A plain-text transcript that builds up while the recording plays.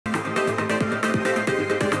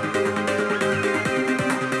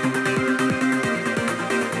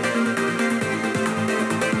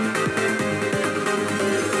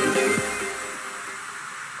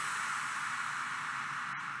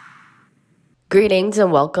Greetings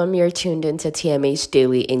and welcome. You're tuned into TMH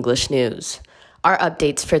Daily English News. Our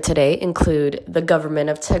updates for today include the government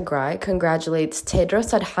of Tigray congratulates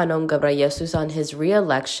Tedros Adhanom Ghebreyesus on his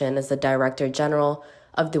re-election as the Director General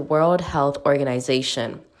of the World Health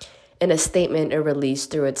Organization. In a statement it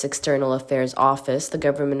released through its External Affairs Office, the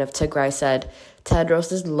government of Tigray said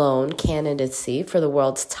Tedros' lone candidacy for the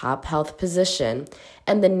world's top health position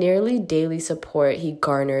and the nearly daily support he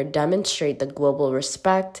garnered demonstrate the global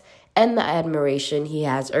respect and the admiration he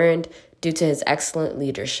has earned due to his excellent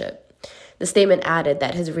leadership. The statement added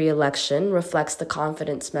that his re-election reflects the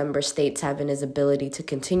confidence member states have in his ability to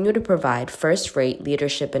continue to provide first-rate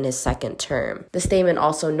leadership in his second term. The statement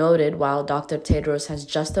also noted while Dr. Tedros has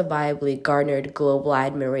justifiably garnered global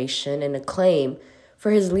admiration and acclaim for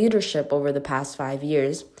his leadership over the past 5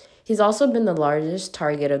 years, he's also been the largest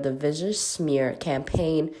target of the vicious smear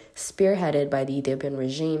campaign spearheaded by the Ethiopian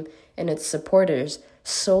regime and its supporters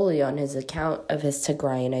solely on his account of his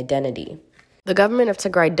Tigrayan identity. The government of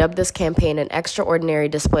Tigray dubbed this campaign an extraordinary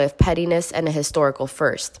display of pettiness and a historical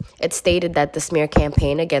first. It stated that the smear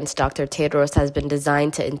campaign against Dr. Tedros has been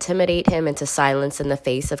designed to intimidate him into silence in the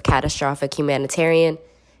face of catastrophic humanitarian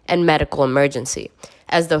and medical emergency,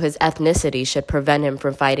 as though his ethnicity should prevent him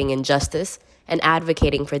from fighting injustice and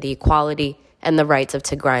advocating for the equality and the rights of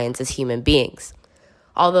Tigrayans as human beings.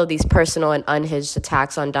 Although these personal and unhinged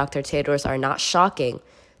attacks on Dr. Tedros are not shocking,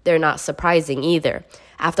 they're not surprising either.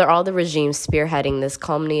 After all, the regime spearheading this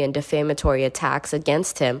calumny and defamatory attacks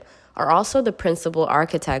against him are also the principal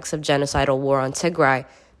architects of genocidal war on Tigray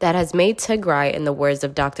that has made Tigray, in the words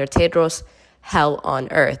of Dr. Tedros, hell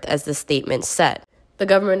on earth, as the statement said. The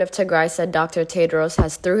government of Tigray said Dr. Tedros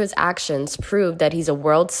has, through his actions, proved that he's a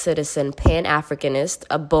world citizen Pan-Africanist,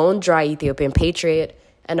 a bone-dry Ethiopian patriot,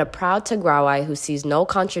 and a proud Tigrawi who sees no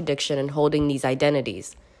contradiction in holding these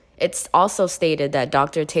identities. It's also stated that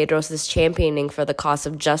Dr. Tedros is championing for the cause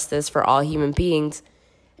of justice for all human beings,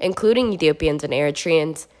 including Ethiopians and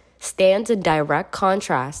Eritreans, stands in direct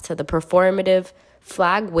contrast to the performative,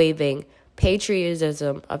 flag-waving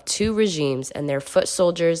patriotism of two regimes and their foot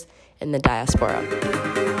soldiers in the diaspora.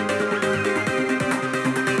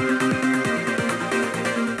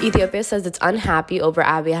 Ethiopia says it's unhappy over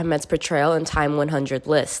Abiy Ahmed's portrayal in Time 100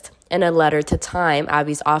 list. In a letter to Time,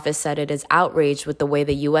 Abiy's office said it is outraged with the way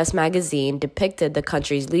the U.S. magazine depicted the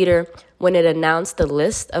country's leader when it announced the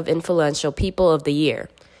list of influential people of the year.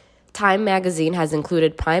 Time magazine has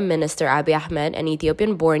included Prime Minister Abiy Ahmed and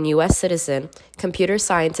Ethiopian-born U.S. citizen, computer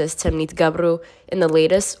scientist Timnit Gebru in the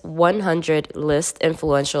latest 100 list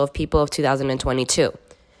influential of people of 2022.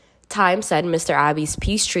 Time said Mr. Abiy's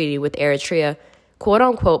peace treaty with Eritrea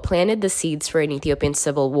quote-unquote planted the seeds for an Ethiopian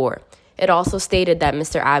civil war. It also stated that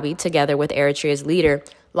Mr. Abiy, together with Eritrea's leader,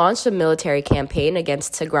 launched a military campaign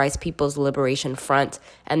against Tigray's People's Liberation Front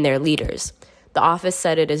and their leaders. The office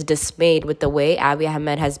said it is dismayed with the way Abiy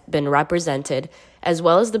Ahmed has been represented, as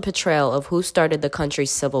well as the portrayal of who started the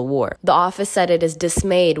country's civil war. The office said it is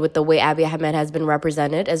dismayed with the way Abiy Ahmed has been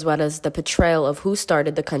represented, as well as the portrayal of who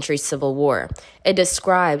started the country's civil war. It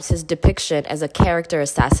describes his depiction as a character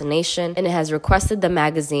assassination, and it has requested the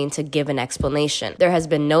magazine to give an explanation. There has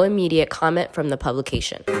been no immediate comment from the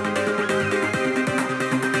publication.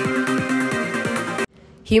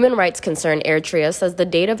 Human rights concern Eritrea says the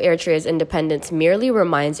date of Eritrea's independence merely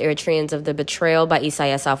reminds Eritreans of the betrayal by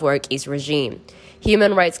Isaias Afwerki's regime.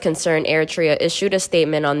 Human rights concern Eritrea issued a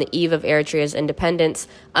statement on the eve of Eritrea's independence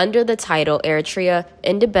under the title Eritrea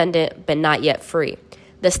Independent but Not Yet Free.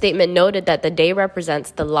 The statement noted that the day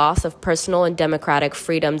represents the loss of personal and democratic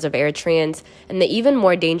freedoms of Eritreans and the even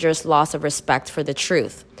more dangerous loss of respect for the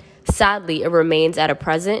truth. Sadly, it remains at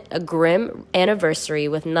present a grim anniversary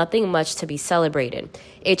with nothing much to be celebrated.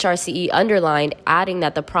 HRCE underlined, adding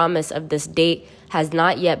that the promise of this date has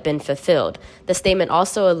not yet been fulfilled. The statement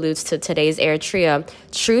also alludes to today's Eritrea,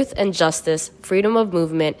 truth and justice, freedom of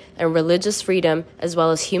movement, and religious freedom, as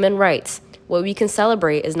well as human rights. What we can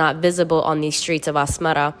celebrate is not visible on these streets of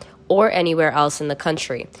Asmara or anywhere else in the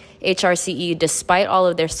country. HRCE, despite all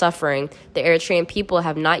of their suffering, the Eritrean people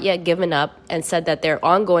have not yet given up and said that their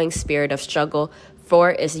ongoing spirit of struggle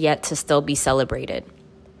for is yet to still be celebrated.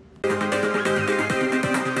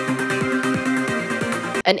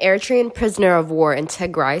 An Eritrean prisoner of war in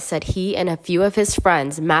Tigray said he and a few of his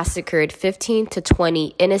friends massacred 15 to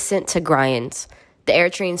 20 innocent Tigrayans. The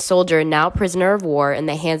Eritrean soldier, now prisoner of war in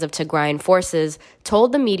the hands of Tigrayan forces,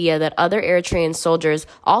 told the media that other Eritrean soldiers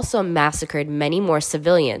also massacred many more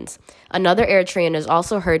civilians. Another Eritrean is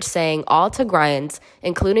also heard saying all Tigrayans,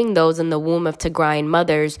 including those in the womb of Tigrayan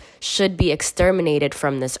mothers, should be exterminated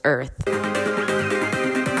from this earth.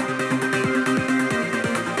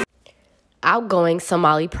 Outgoing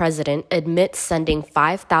Somali president admits sending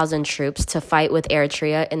 5,000 troops to fight with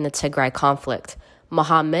Eritrea in the Tigray conflict.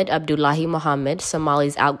 Mohammed Abdullahi Mohammed,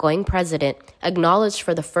 Somali's outgoing president, acknowledged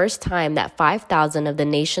for the first time that 5,000 of the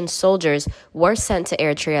nation's soldiers were sent to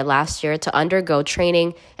Eritrea last year to undergo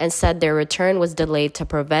training and said their return was delayed to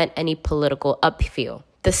prevent any political upheaval.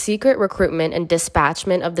 The secret recruitment and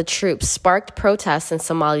dispatchment of the troops sparked protests in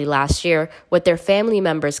Somalia last year, with their family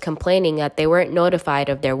members complaining that they weren't notified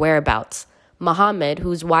of their whereabouts. Mohammed,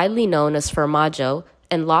 who's widely known as Farmajo,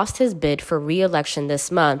 and lost his bid for re-election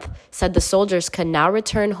this month, said the soldiers can now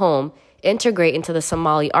return home, integrate into the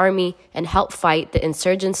Somali army, and help fight the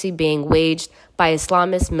insurgency being waged by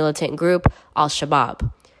Islamist militant group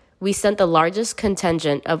Al-Shabaab. "We sent the largest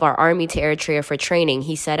contingent of our army to Eritrea for training,"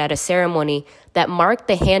 he said at a ceremony that marked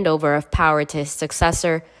the handover of power to his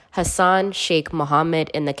successor, Hassan Sheikh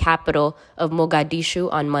Mohammed, in the capital of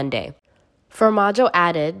Mogadishu on Monday. Farmajo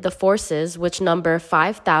added the forces, which number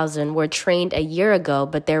 5,000, were trained a year ago,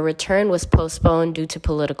 but their return was postponed due to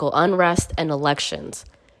political unrest and elections.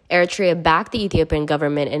 Eritrea backed the Ethiopian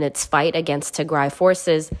government in its fight against Tigray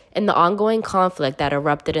forces in the ongoing conflict that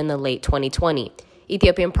erupted in the late 2020.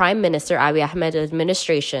 Ethiopian Prime Minister Abiy Ahmed's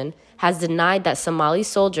administration has denied that Somali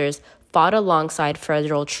soldiers fought alongside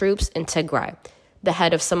federal troops in Tigray. The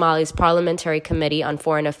head of Somali's Parliamentary Committee on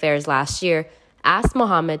Foreign Affairs last year asked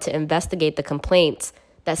Mohammed to investigate the complaints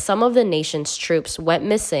that some of the nation's troops went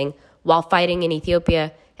missing while fighting in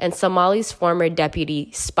Ethiopia, and Somali's former deputy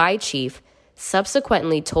spy chief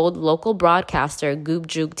subsequently told local broadcaster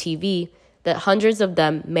Gubjuk TV that hundreds of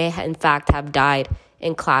them may in fact have died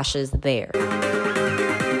in clashes there.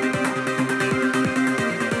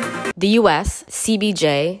 The U.S.,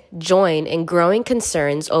 CBJ, joined in growing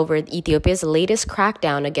concerns over Ethiopia's latest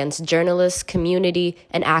crackdown against journalists, community,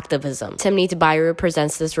 and activism. Timnit Bayru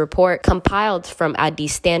presents this report compiled from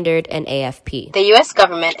Addis Standard and AFP. The U.S.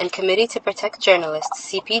 government and Committee to Protect Journalists,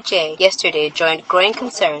 CPJ, yesterday joined growing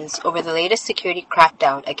concerns over the latest security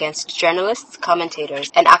crackdown against journalists, commentators,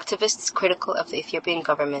 and activists critical of the Ethiopian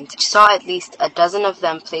government, which saw at least a dozen of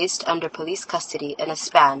them placed under police custody in a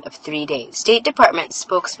span of 3 days. State Department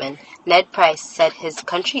spokesman Ned Price said his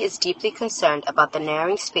country is deeply concerned about the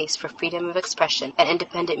narrowing space for freedom of expression and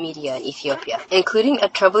independent media in Ethiopia, including a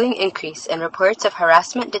troubling increase in reports of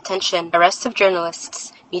harassment, detention, arrests of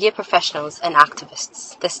journalists, media professionals, and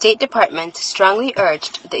activists. The State Department strongly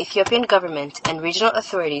urged the Ethiopian government and regional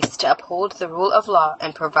authorities to uphold the rule of law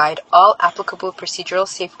and provide all applicable procedural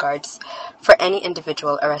safeguards for any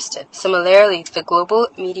individual arrested. Similarly, the global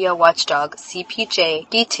media watchdog CPJ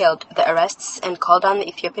detailed the arrests and called on the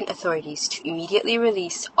Ethiopian authorities to immediately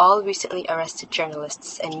release all recently arrested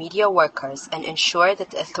journalists and media workers and ensure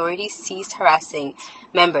that the authorities cease harassing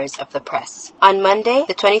members of the press. On Monday,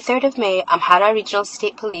 the 23rd of May, Amhara Regional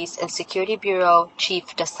State Police and Security Bureau Chief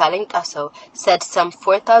Dasalegn Tasso said some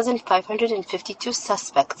 4,552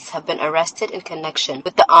 suspects have been arrested in connection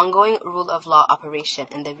with the ongoing rule of law operation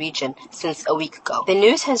in the region since a week ago. The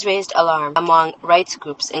news has raised alarm among rights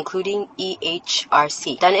groups, including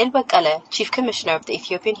EHRC. Daniel Bakale, Chief Commissioner of the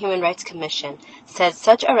Ethiopian Human Rights Commission, said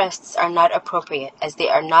such arrests are not appropriate as they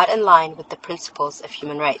are not in line with the principles of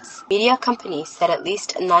human rights. Media companies said at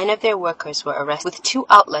least 9 of their workers were arrested, with 2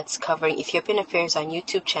 outlets covering Ethiopian affairs on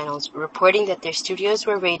YouTube channels reporting that their studios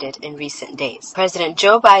were raided in recent days. President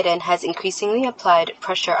Joe Biden has increasingly applied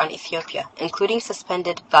pressure on Ethiopia, including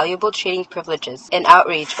suspended valuable trading privileges in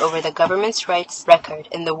outrage over the government's rights record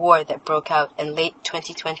in the war that broke out in late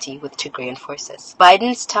 2020 with Tigrayan forces.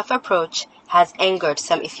 Biden's tough approach has angered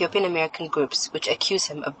some Ethiopian American groups which accuse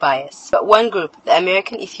him of bias. But one group, the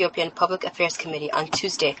American Ethiopian Public Affairs Committee, on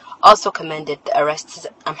Tuesday also commended the arrests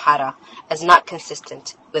of Amhara as not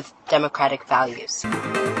consistent with democratic values.